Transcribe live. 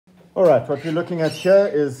All right, what we're looking at here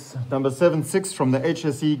is number 7.6 from the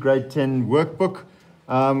HSE grade 10 workbook.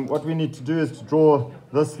 What we need to do is to draw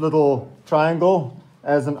this little triangle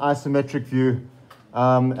as an isometric view,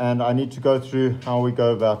 and I need to go through how we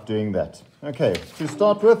go about doing that. Okay, to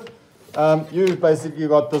start with, you've basically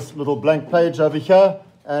got this little blank page over here,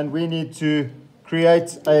 and we need to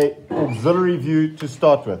create an auxiliary view to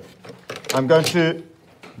start with. I'm going to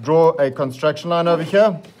draw a construction line over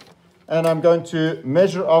here, and I'm going to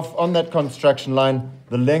measure off on that construction line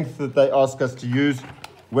the length that they ask us to use,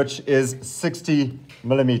 which is 60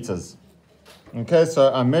 millimeters. Okay,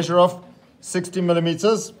 so I measure off 60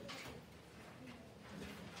 millimeters,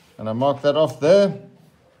 and I mark that off there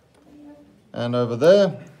and over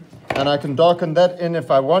there, and I can darken that in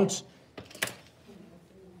if I want.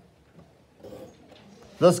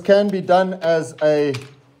 This can be done as a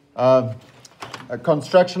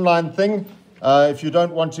construction line thing if you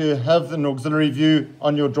don't want to have an auxiliary view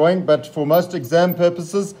on your drawing, but for most exam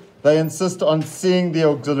purposes, they insist on seeing the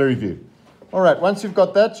auxiliary view. All right, once you've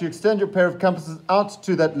got that, you extend your pair of compasses out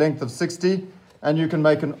to that length of 60, and you can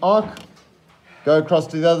make an arc, go across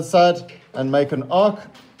to the other side and make an arc.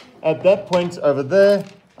 At that point over there,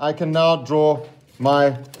 I can now draw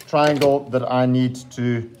my triangle that I need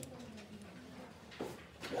to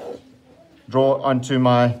draw onto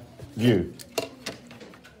my view.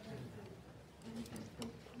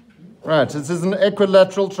 Right, this is an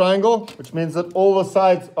equilateral triangle, which means that all the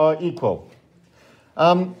sides are equal.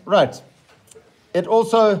 Right, it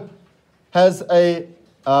also has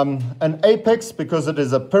an apex because it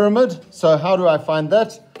is a pyramid. So how do I find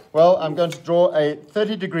that? Well, I'm going to draw a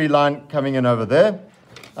 30-degree line coming in over there.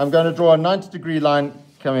 I'm going to draw a 90-degree line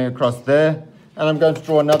coming across there. And I'm going to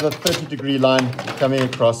draw another 30-degree line coming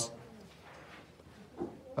across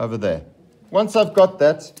over there. Once I've got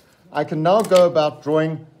that, I can now go about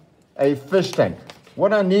drawing a fish tank.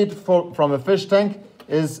 What I need from a fish tank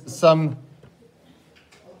is some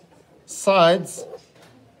sides,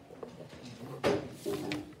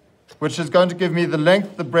 which is going to give me the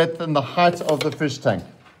length, the breadth, and the height of the fish tank.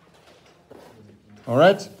 All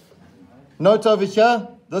right? Note over here,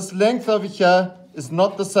 this length over here is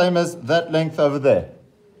not the same as that length over there.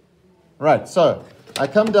 Right, so I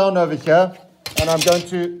come down over here, and I'm going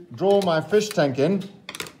to draw my fish tank in.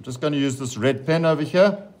 I'm just going to use this red pen over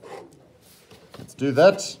here. Let's do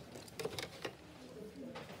that.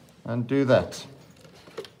 And do that.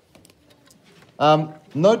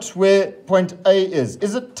 Note where point A is.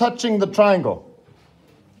 Is it touching the triangle?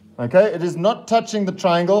 Okay, it is not touching the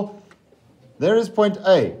triangle. There is point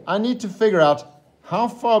A. I need to figure out how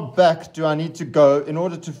far back do I need to go in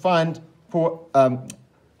order to find,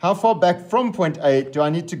 how far back from point A do I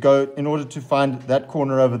need to go in order to find that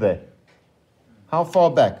corner over there? How far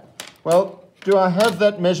back? Well, do I have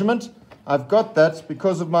that measurement? I've got that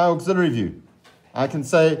because of my auxiliary view. I can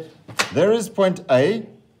say there is point A,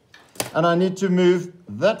 and I need to move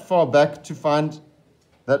that far back to find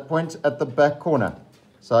that point at the back corner.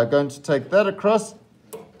 So I'm going to take that across,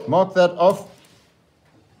 mark that off,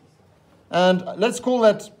 and let's call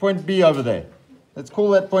that point B over there. Let's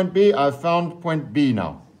call that point B. I've found point B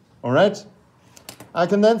now. All right? I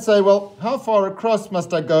can then say, well, how far across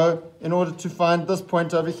must I go in order to find this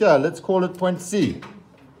point over here? Let's call it point C.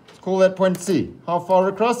 Let's call that point C. How far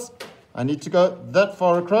across? I need to go that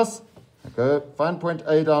far across. I go find point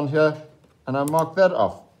A down here, and I mark that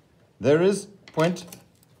off. There is point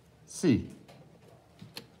C.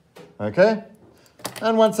 Okay?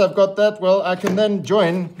 And once I've got that, well, I can then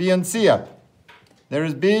join B and C up. There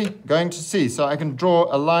is B going to C, so I can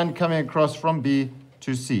draw a line coming across from B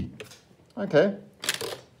to C. Okay.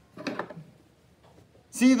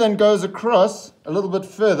 C then goes across a little bit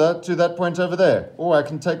further to that point over there. Or I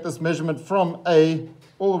can take this measurement from A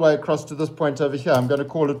all the way across to this point over here. I'm going to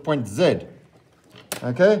call it point Z.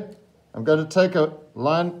 Okay? I'm going to take a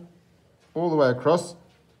line all the way across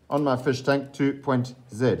on my fish tank to point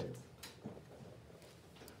Z.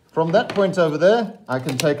 From that point over there, I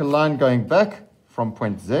can take a line going back from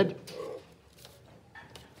point Z.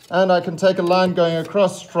 And I can take a line going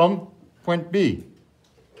across from point B.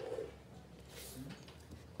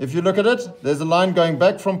 If you look at it, there's a line going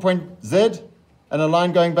back from point Z and a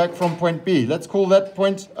line going back from point B. Let's call that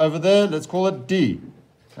point over there, let's call it D.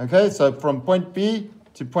 Okay, so from point B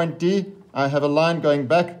to point D, I have a line going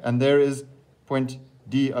back, and there is point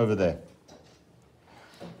D over there.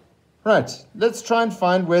 Right, let's try and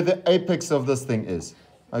find where the apex of this thing is.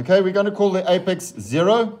 Okay, we're going to call the apex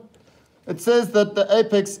 0. It says that the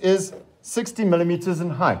apex is 60 millimeters in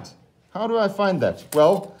height. How do I find that?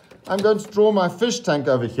 Well, I'm going to draw my fish tank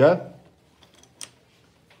over here.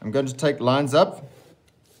 I'm going to take lines up.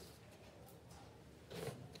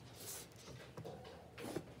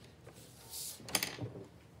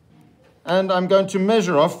 and I'm going to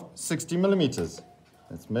measure off 60 millimeters.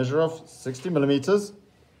 Let's measure off 60 millimeters.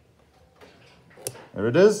 There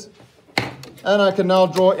it is. And I can now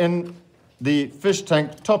draw in the fish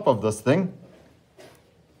tank top of this thing.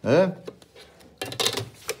 There.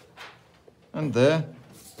 And there.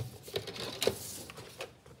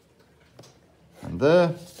 And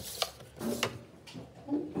there.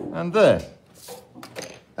 And there.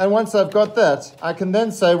 And once I've got that, I can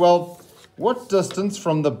then say, well, what distance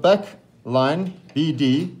from the back line,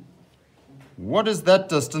 BD, what is that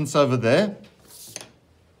distance over there?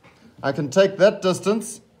 I can take that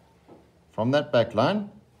distance from that back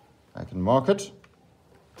line. I can mark it.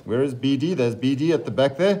 Where is BD? There's BD at the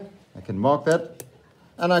back there. I can mark that.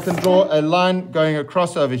 And I can draw a line going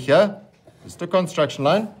across over here. Just a construction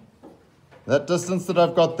line. That distance that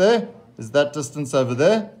I've got there is that distance over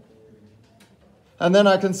there. And then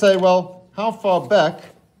I can say, well, how far back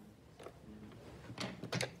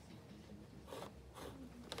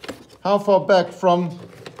from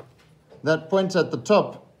that point at the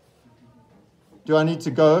top do I need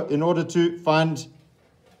to go in order to find,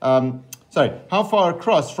 how far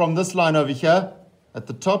across from this line over here at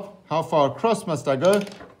the top, how far across must I go?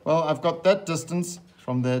 Well, I've got that distance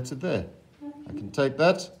from there to there. I can take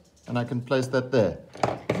that and I can place that there.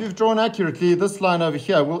 If you've drawn accurately, this line over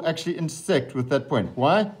here will actually intersect with that point.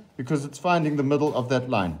 Why? Because it's finding the middle of that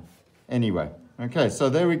line anyway. Okay, so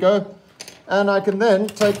there we go. And I can then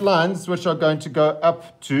take lines which are going to go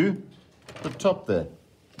up to the top there.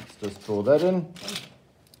 Let's just draw that in.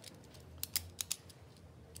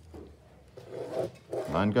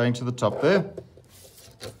 Line going to the top there.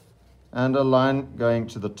 And a line going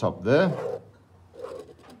to the top there.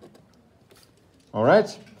 All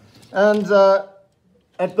right. And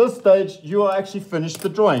at this stage, you are actually finished the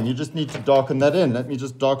drawing. You just need to darken that in. Let me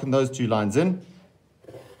just darken those two lines in.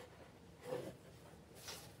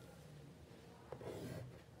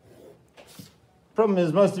 Problem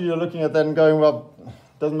is, most of you are looking at that and going, well,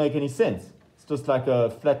 it doesn't make any sense. It's just like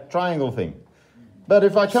a flat triangle thing. But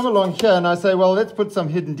if I come along here and I say, well, let's put some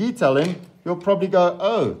hidden detail in, you'll probably go,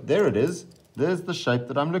 oh, there it is. There's the shape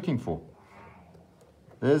that I'm looking for.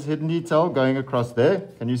 There's hidden detail going across there.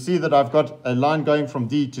 Can you see that I've got a line going from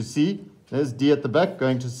D to C? There's D at the back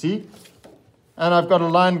going to C. And I've got a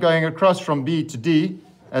line going across from B to D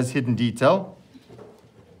as hidden detail.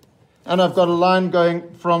 And I've got a line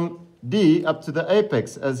going from D up to the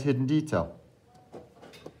apex as hidden detail.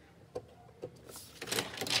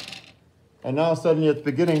 And now suddenly it's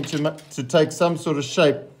beginning to take some sort of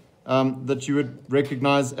shape that you would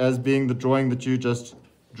recognize as being the drawing that you just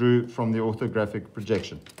drew from the orthographic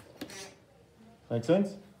projection. Make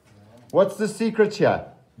sense? What's the secret here?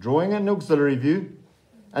 Drawing an auxiliary view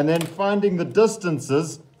and then finding the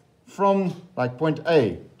distances from like point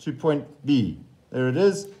A to point B. There it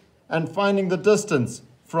is. And finding the distance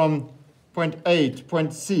from point A to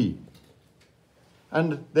point C.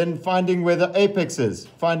 And then finding where the apex is.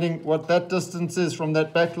 Finding what that distance is from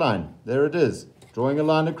that back line. There it is. Drawing a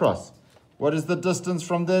line across. What is the distance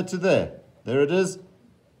from there to there? There it is.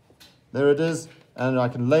 There it is, and I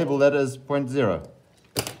can label that as 0.0.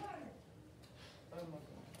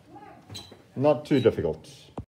 Not too difficult.